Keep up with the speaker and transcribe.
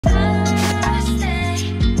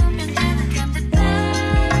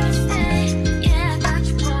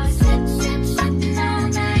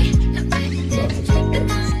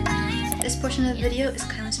is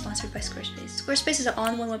kindly sponsored by Squarespace. Squarespace is an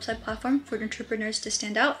all-in-one website platform for entrepreneurs to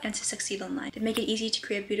stand out and to succeed online. They make it easy to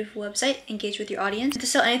create a beautiful website, engage with your audience, and to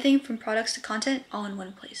sell anything from products to content all in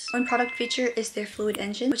one place. One product feature is their Fluid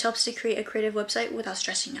engine, which helps to create a creative website without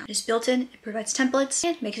stressing out. It is built in, it provides templates,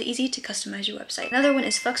 and makes it easy to customize your website. Another one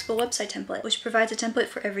is Flexible Website Template, which provides a template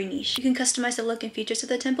for every niche. You can customize the look and features of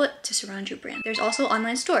the template to surround your brand. There's also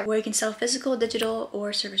Online Store, where you can sell physical, digital,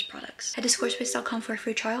 or service products. Head to squarespace.com for a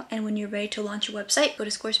free trial, and when you're ready to launch your website, go to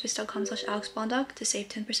squarespace.com/AlexBondoc to save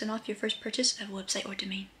 10% off your first purchase of a website or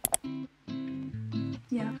domain.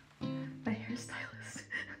 Yeah, my hairstylist.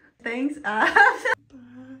 Thanks, Back.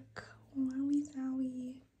 Wowie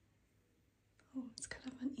zowie. Oh, it's kind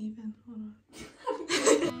of uneven. Hold on.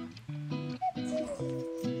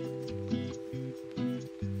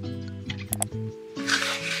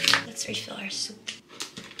 Let's refill our soup.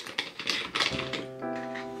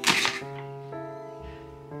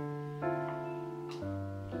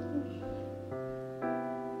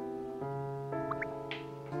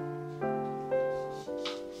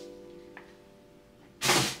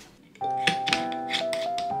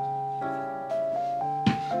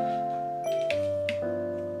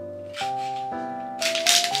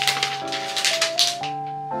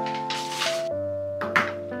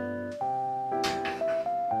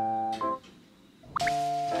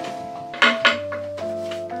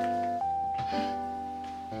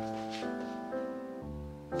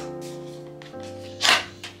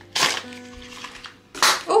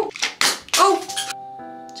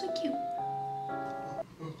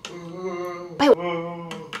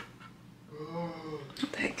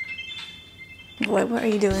 What are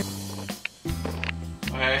you doing?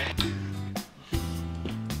 Hi.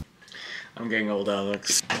 I'm getting old,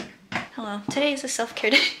 Alex. Hello. Today is a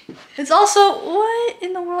self-care day. It's also, what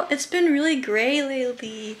in the world? It's been really gray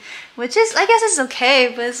lately, which is, I guess it's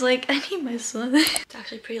okay, but it's like, I need my sun. It's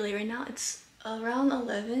actually pretty late right now. It's around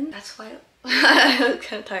 11. That's why I'm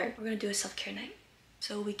kind of tired. We're gonna do a self-care night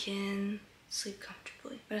so we can sleep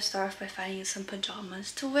comfortably. I'm gonna start off by finding some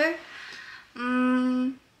pajamas to wear.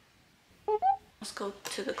 Let's go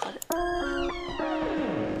to the closet.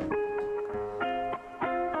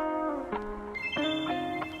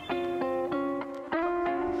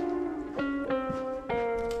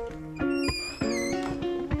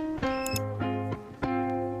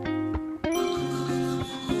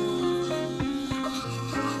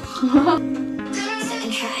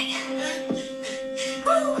 Second try.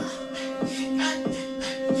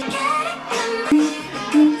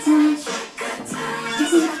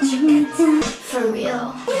 For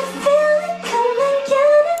real.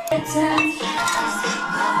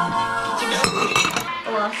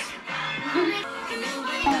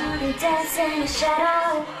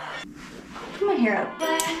 Put my hair up.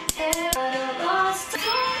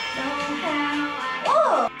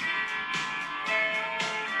 Oh!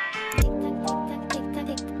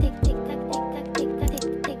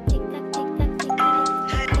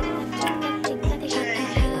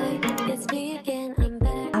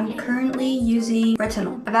 I'm currently using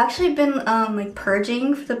retinol. I've actually been like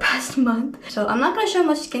purging for the past month, so I'm not gonna show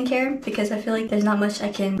much skincare because I feel like there's not much I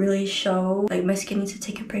can really show. Like my skin needs to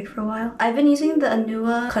take a break for a while. I've been using the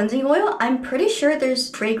Anua cleansing oil. I'm pretty sure there's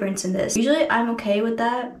fragrance in this. Usually I'm okay with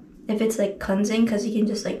that if it's like cleansing because you can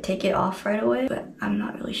just like take it off right away, but I'm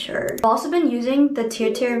not really sure. I've also been using the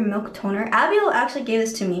Tear Milk Toner. Abiel actually gave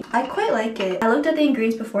this to me. I quite like it. I looked at the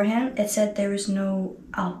ingredients beforehand. It said there was no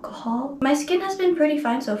alcohol. My skin has been pretty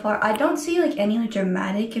fine so far. I don't see like any like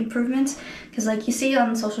dramatic improvements because like you see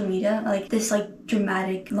on social media like this like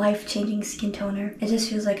dramatic life-changing skin toner. It just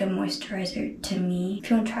feels like a moisturizer to me. If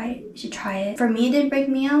you want to try it, you should try it. For me, it didn't break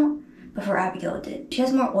me out, but for Abigail it did. She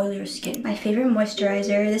has more oilier skin. My favorite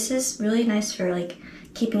moisturizer. This is really nice for like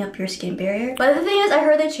keeping up your skin barrier. But the thing is, I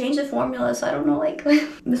heard they changed the formula, so I don't know, like,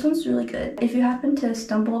 this one's really good. If you happen to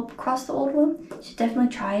stumble across the old one, you should definitely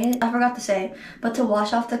try it. I forgot to say, but to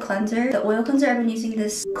wash off the cleanser, the oil cleanser, I've been using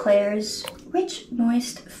this Claire's Rich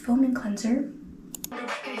Moist Foaming Cleanser.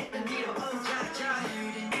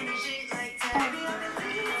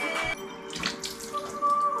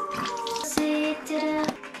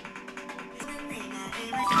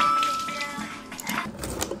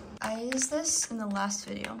 I used this in the last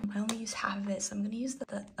video. I only used half of it, so I'm gonna use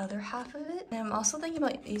the other half of it. And I'm also thinking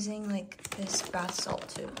about using like this bath salt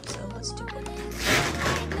too, so let's do it.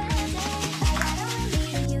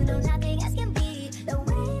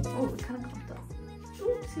 Oh, it kind of cooked though.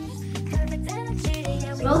 Oopsie.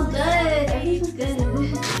 Smells good. Everything smells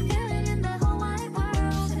good.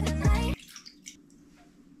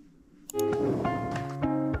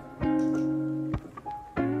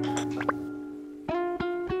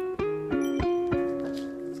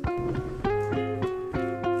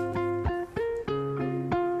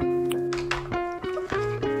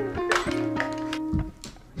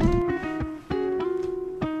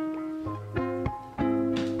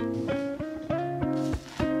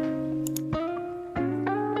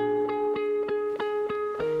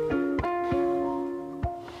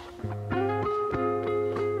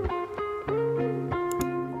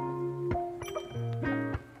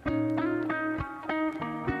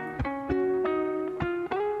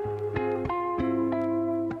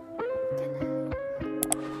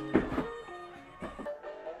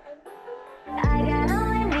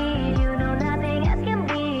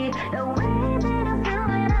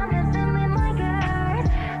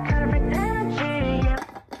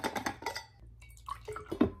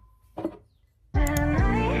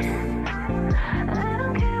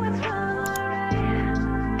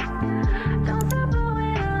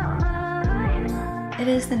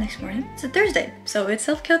 is the next morning. It's a Thursday, so it's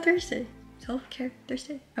self-care Thursday. Self-care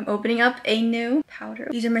Thursday. I'm opening up a new powder.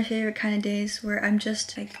 These are my favorite kind of days where I'm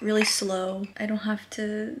just like really slow. I don't have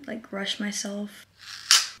to like rush myself.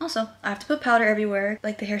 Also, I have to put powder everywhere.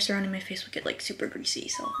 Like the hair surrounding my face will get like super greasy.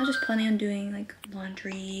 So I'm just planning on doing like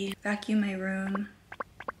laundry, vacuum my room.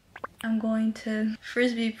 I'm going to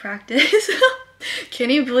frisbee practice. Can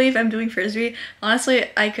you believe I'm doing frisbee? Honestly,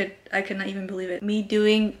 I could not even believe it. Me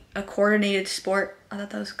doing a coordinated sport. I thought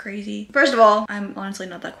that was crazy. First of all, I'm honestly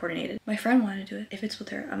not that coordinated. My friend wanted to do it. If it's with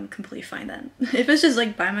her, I'm completely fine then. If it's just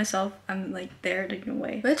like by myself, I'm like there to no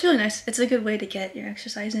way. But it's really nice. It's a good way to get your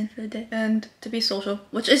exercise in for the day and to be social,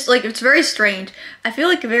 which is like, it's very strange. I feel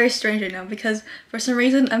like very strange right now because for some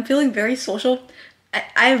reason I'm feeling very social.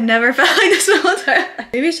 I've never felt like this in my entire life.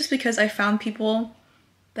 Maybe it's just because I found people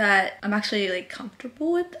that I'm actually like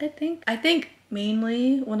comfortable with, I think. I think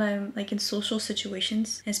mainly when I'm like in social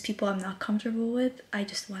situations, as people I'm not comfortable with, I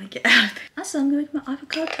just want to get out of there. Also, I'm gonna make my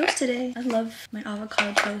avocado toast today. I love my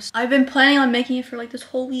avocado toast. I've been planning on making it for like this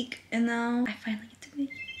whole week and now I finally get to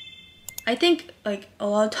make it. I think like a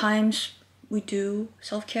lot of times we do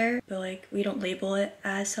self-care, but like we don't label it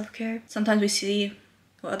as self-care. Sometimes we see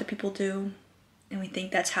what other people do and we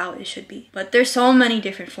think that's how it should be. But there's so many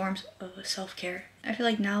different forms of self-care. I feel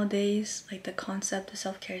like nowadays, like the concept of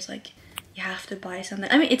self-care is like, you have to buy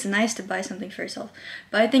something. I mean, it's nice to buy something for yourself,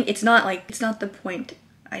 but I think it's not the point,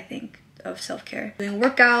 I think, of self-care. Doing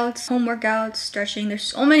workouts, home workouts, stretching. There's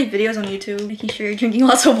so many videos on YouTube. Making sure you're drinking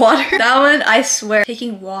lots of water. That one, I swear.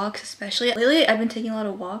 Taking walks, especially. Lately, I've been taking a lot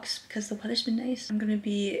of walks because the weather's been nice. I'm gonna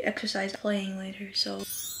be exercise playing later, so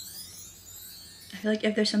I feel like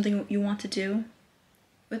if there's something you want to do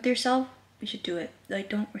with yourself, you should do it. Like,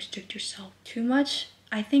 don't restrict yourself too much.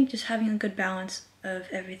 I think just having a good balance of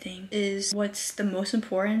everything is what's the most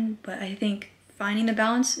important, but I think finding the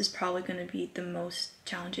balance is probably gonna be the most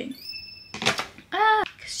challenging.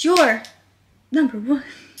 Cause you're number one.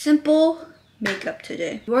 Simple makeup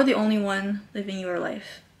today. You're the only one living your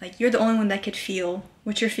life. Like, you're the only one that could feel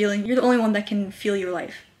what you're feeling. You're the only one that can feel your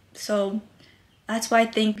life. So that's why I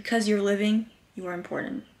think because you're living, you are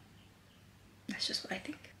important. That's just what I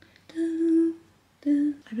think.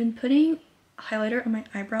 I've been putting highlighter on my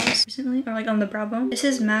eyebrows recently, or like on the brow bone. This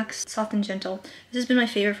is MAC's Soft and Gentle. This has been my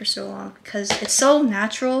favorite for so long because it's so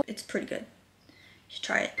natural. It's pretty good. You should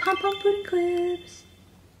try it. Pom pom pudding clips.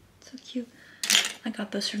 So cute. I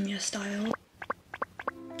got this from Yes Style.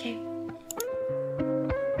 Okay.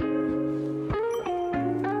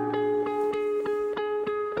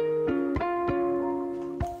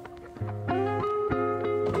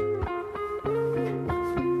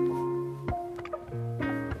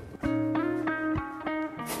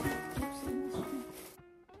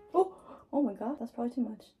 Oh my god, that's probably too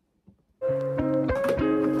much.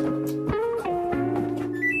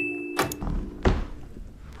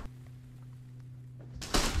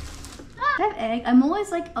 I have egg. I'm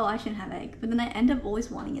always like, oh, I shouldn't have egg. But then I end up always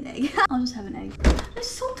wanting an egg. I'll just have an egg. It's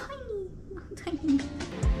so tiny. Tiny.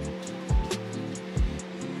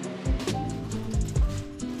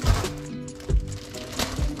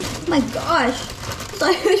 Oh my gosh. It's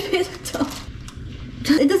like a huge piece of toast.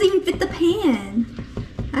 It doesn't even fit the pan.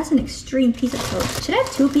 That's an extreme piece of toast. Should I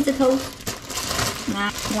have 2 pieces of toast? Nah,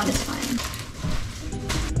 1 is fine.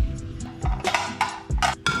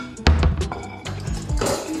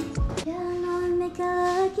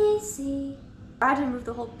 I had to remove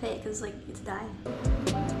the whole pit because like it's dying.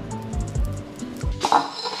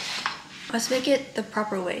 Let's make it the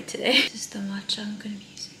proper way today. This is the matcha I'm gonna be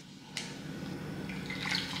using.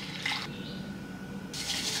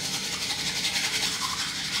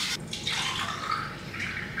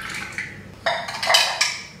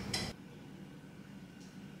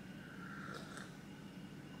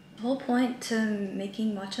 The whole point to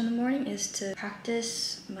making matcha in the morning is to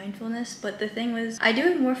practice mindfulness, but the thing was, I do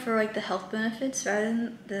it more for like the health benefits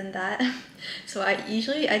rather than that. So I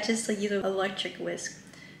just like use an electric whisk,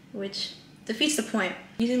 which defeats the point.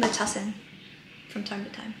 I'm using the chasen from time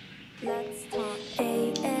to time. Let's talk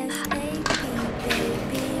ASAP,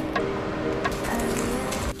 baby.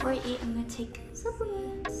 Before I eat, I'm gonna take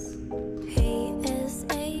supplements.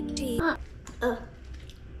 ASAP.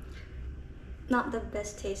 Not the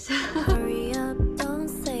best taste. Hurry up, don't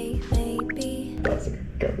say maybe. That's a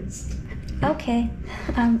ghost. Okay,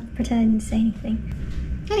 pretend I didn't say anything.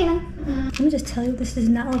 Anyway, let me just tell you, this is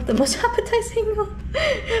not like the most appetizing meal.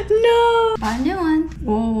 No! Got a new one.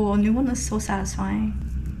 Whoa, a new one is so satisfying.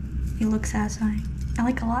 It looks satisfying. I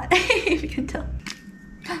like a lot, if you can tell.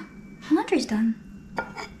 Laundry's done.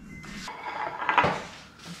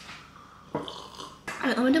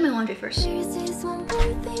 Alright, I'm gonna do my laundry first.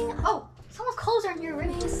 Oh! Someone's clothes those aren't your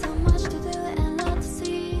rings. So much to do and lot to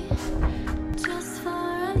see. Just for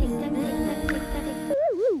a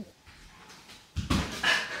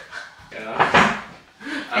Yeah.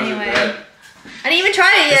 Anyway, I didn't even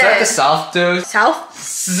try it yet. Is that the south dude? South?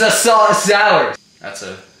 Sour. That's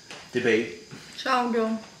a debate.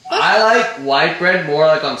 Sourdough. I like white bread more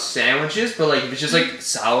like on sandwiches, but like if it's just like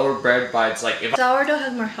sour bread by it's like if Sourdough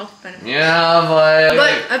has more health benefits. yeah, but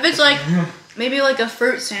If it's like maybe like a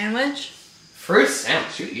fruit sandwich. fruit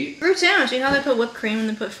sandwich you eat. Fruit sandwich. You know how they put whipped cream and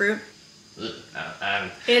they put fruit. I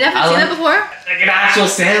You never seen that before? like an actual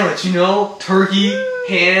sandwich, you know, turkey,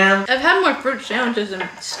 ham. I've had more fruit sandwiches than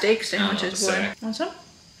steak sandwiches. Oh, Boy. same. Want some?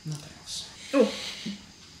 Nothing else. Oh,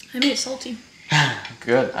 I made it salty.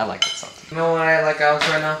 Good. I like it something. You know what I like Alex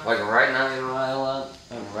right now? Like right now, you know what I like?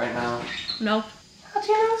 Right now. No, How do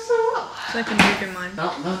you know so well? so I can read your mind.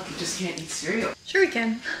 No, you just can't eat cereal. Sure we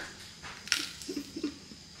can.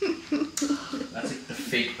 That's like the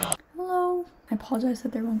fake milk. Hello. I apologize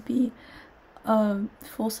that there won't be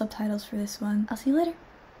full subtitles for this one. I'll see you later.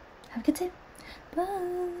 Have a good day.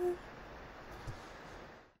 Bye.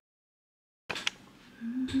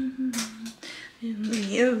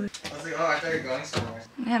 You. I was like, oh, I thought you were going somewhere.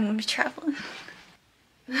 Yeah, I'm gonna be traveling.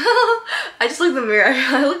 I just looked in the mirror.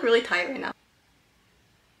 I look really tired right now.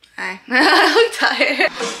 Hi. I look tired.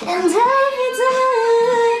 And every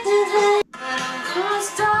day,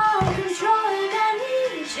 just don't control it, I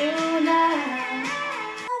need you now.